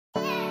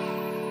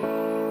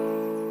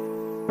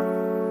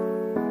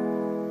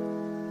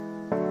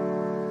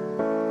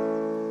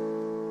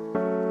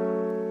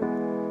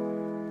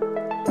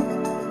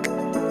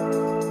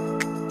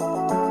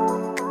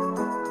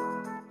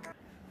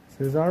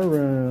is our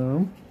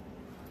room.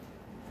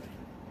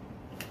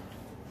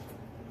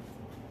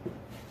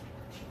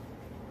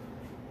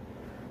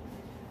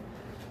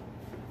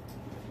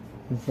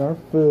 This is our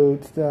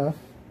food stuff.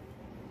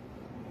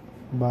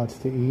 About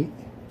to eat.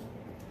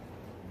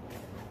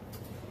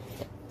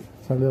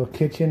 It's our little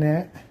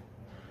kitchenette.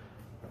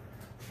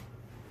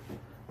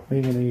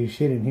 We're gonna use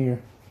shit in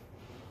here.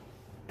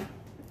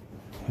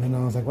 And then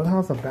I was like, what the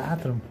hell's a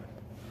bathroom?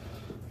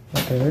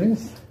 Oh, there it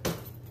is.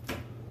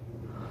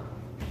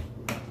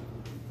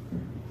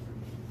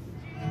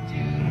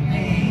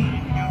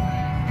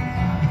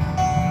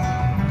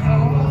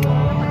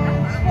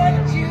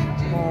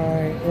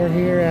 Alright, we're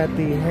here at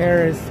the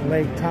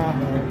Lake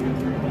Tahoe.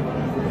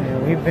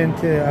 And we've been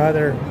to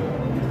other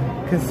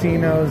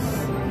casinos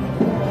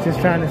just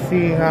trying to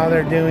see how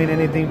they're doing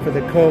anything for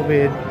the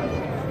COVID.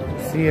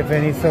 See if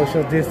any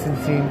social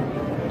distancing.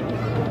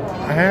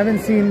 I haven't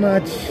seen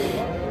much,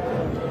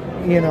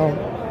 you know,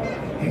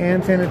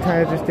 hand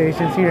sanitizer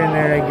stations here and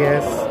there, I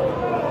guess.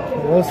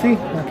 But we'll see.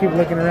 I'll keep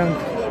looking around.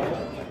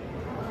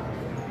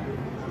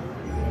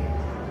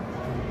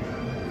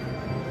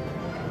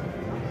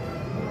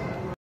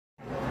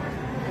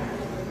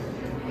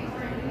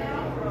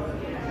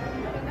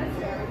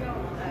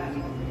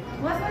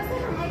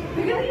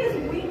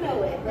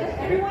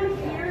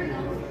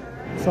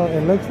 So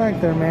it looks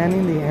like they're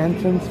manning the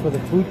entrance for the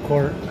food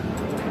court,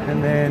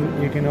 and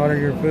then you can order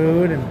your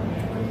food and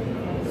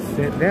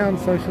sit down,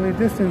 socially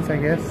distance, I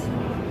guess.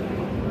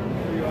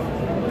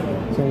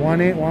 So one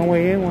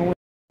way in, one way.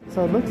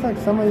 So it looks like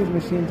some of these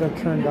machines are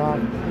turned off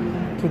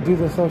to do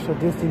the social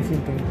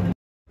distancing thing.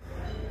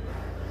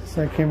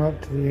 So I came up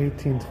to the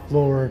 18th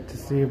floor to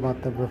see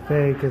about the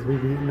buffet because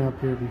we've eaten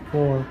up here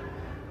before,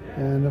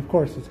 and of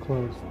course it's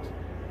closed.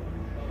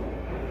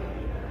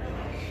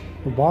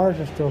 The bars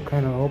are still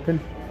kind of open.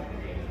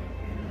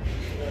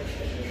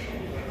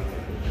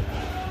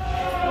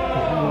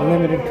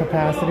 Limited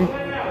capacity.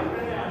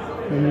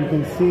 And you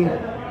can see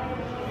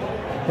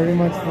pretty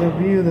much the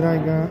view that I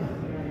got.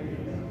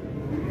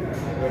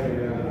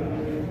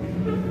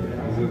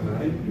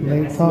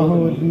 Lake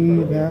Tahoe would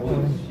be that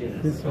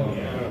one. This one.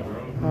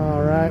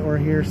 Alright, we're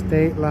here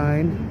state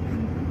line.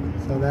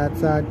 So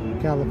that's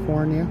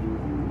California.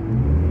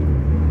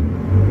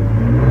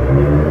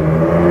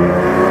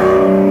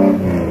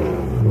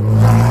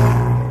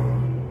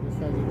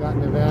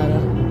 Nevada,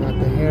 we got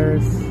the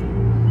Harris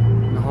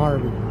and the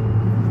Harvey's.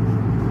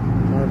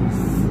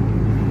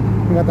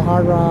 We got the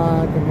Hard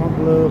Rock and Mont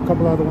Bleu, a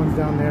couple other ones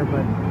down there,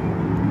 but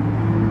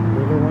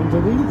bigger ones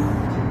are these.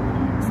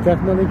 It's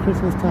definitely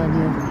Christmas time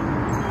here.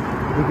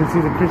 You can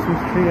see the Christmas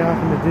tree off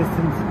in the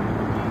distance.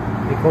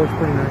 The decor's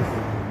pretty nice.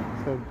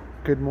 So,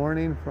 good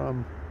morning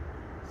from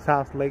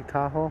South Lake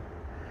Tahoe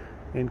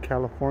in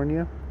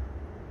California.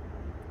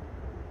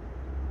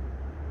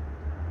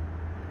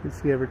 You can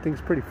see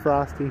everything's pretty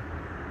frosty.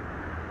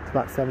 It's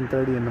about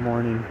 7:30 in the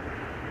morning.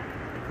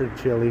 Pretty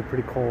chilly,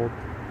 pretty cold.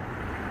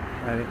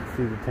 I didn't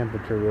see the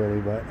temperature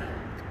really, but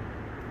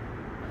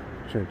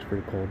I'm sure it's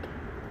pretty cold.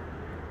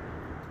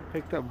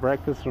 Picked up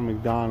breakfast from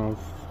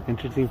McDonald's.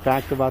 Interesting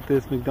fact about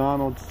this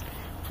McDonald's,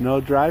 no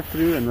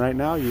drive-through, and right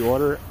now you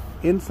order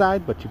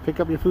inside, but you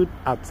pick up your food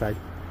outside.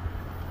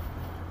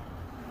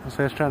 So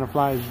I was trying to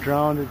fly his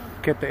drone to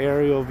get the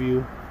aerial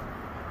view.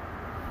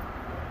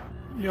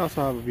 You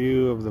also have a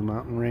view of the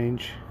mountain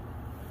range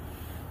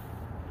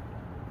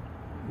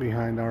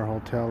behind our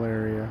hotel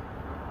area.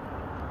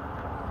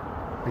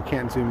 I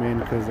can't zoom in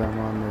because I'm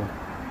on the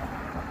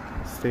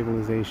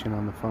stabilization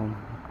on the phone.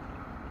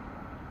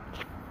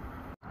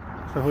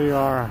 So here we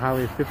are,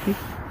 Highway 50.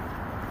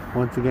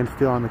 Once again,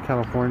 still on the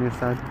California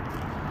side.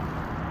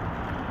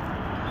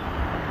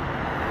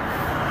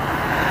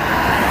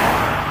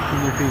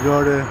 And if you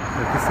go to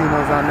the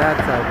casinos on that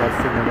side, that's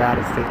the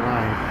Nevada state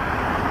line.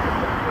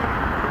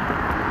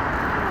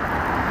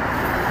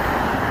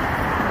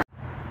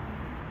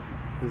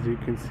 As you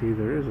can see,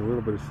 there is a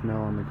little bit of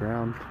snow on the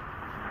ground.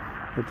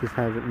 It just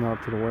hasn't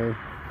melted away.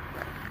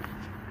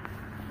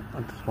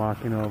 I'm just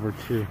walking over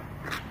to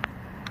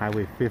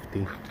Highway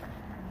 50.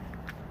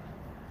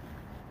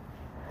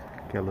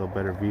 Get a little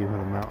better view of the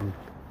mountain.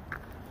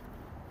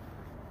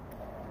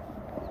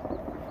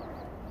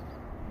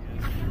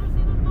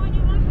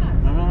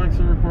 My mom likes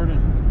to record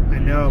it. I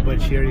know,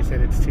 but she already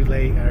said it's too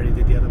late. I already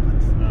did the other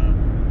ones.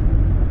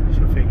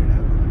 She'll figure it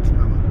out. It's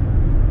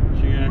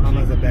Mama.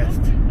 Mama's the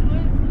best.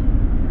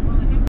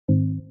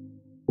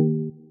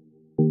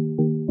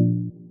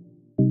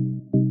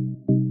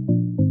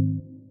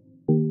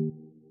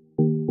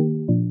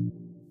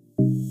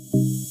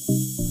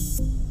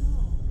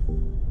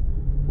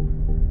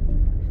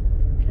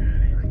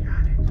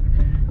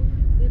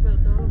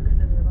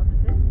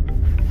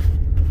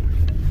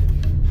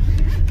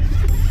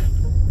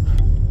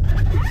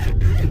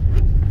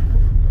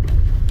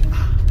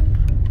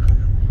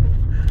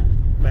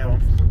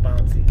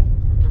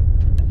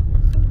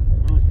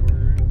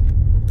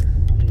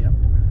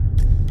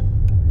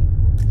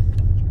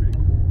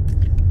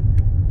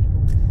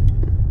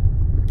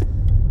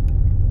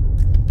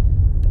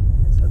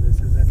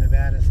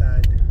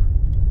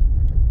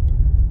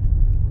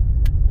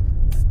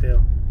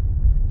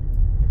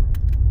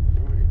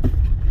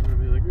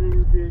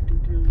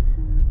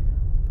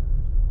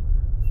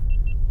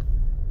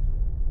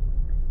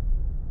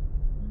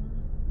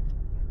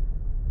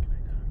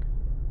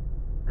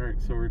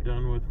 so we're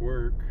done with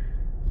work.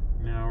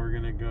 Now we're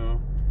gonna go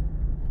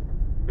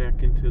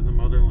back into the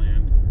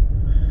motherland.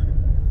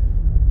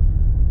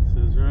 This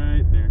is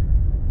right there.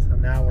 So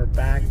now we're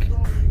back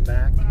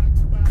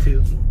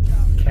to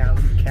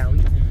Cali,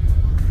 California.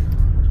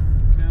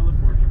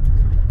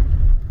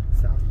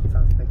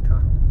 South Lake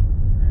Tahoe.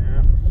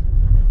 Yeah.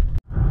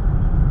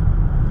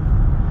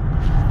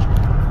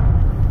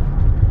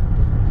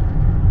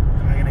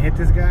 Am I gonna hit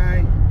this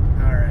guy?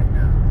 All right,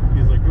 now.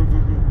 He's like, go, go,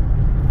 go.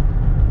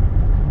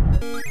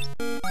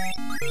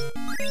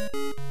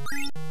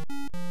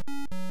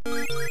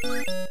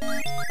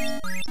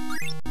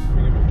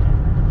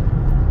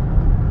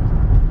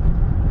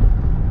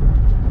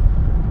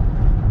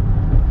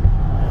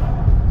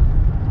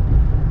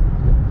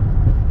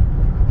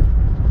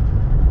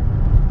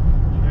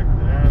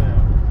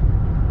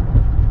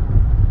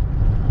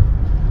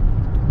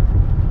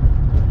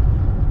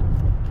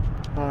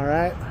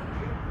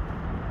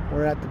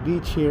 We're at the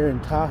beach here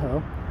in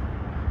Tahoe.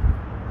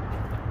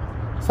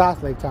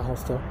 South Lake Tahoe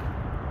still.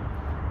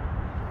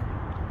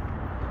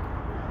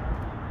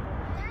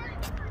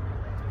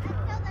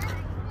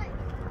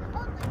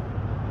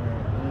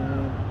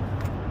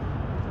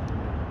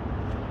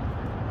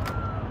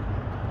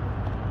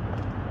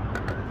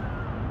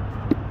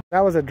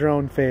 That was a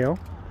drone fail.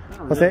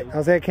 I'll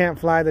say I can't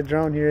fly the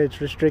drone here,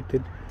 it's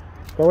restricted.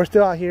 But we're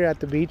still out here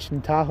at the beach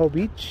in Tahoe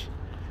Beach,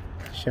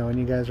 showing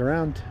you guys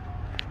around.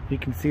 You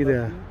can see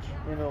the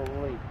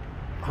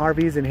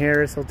Harvey's and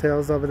Harris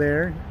hotels over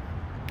there.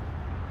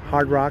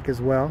 Hard Rock as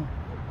well.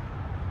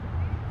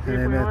 And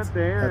then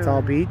that's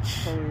all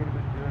beach.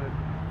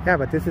 Yeah,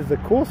 but this is the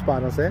cool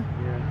spot, I'll say.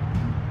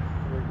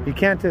 Yeah. You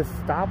can't just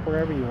stop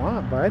wherever you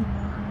want, bud.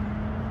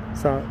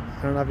 So,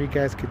 I don't know if you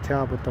guys could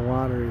tell, but the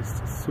water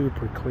is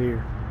super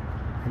clear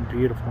and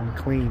beautiful and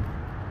clean.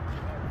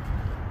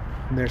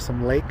 And there's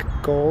some lake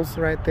gulls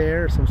right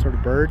there, some sort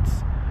of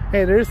birds.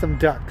 Hey, there's some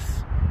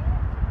ducks.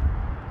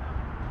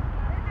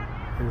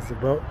 There's a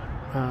boat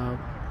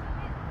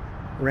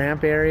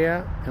ramp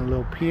area and a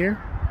little pier.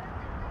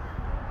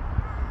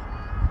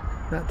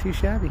 Not too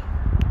shabby.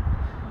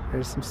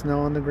 There's some snow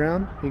on the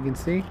ground, you can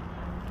see.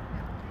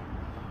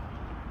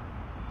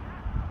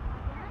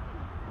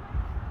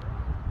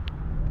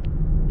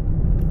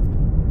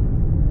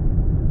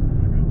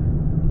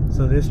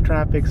 So this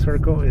traffic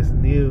circle is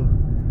new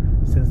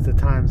since the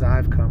times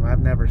I've come.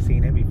 I've never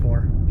seen it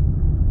before.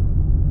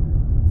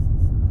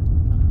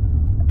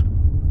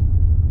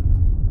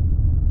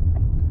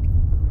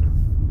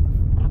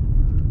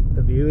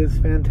 The view is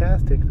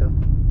fantastic though.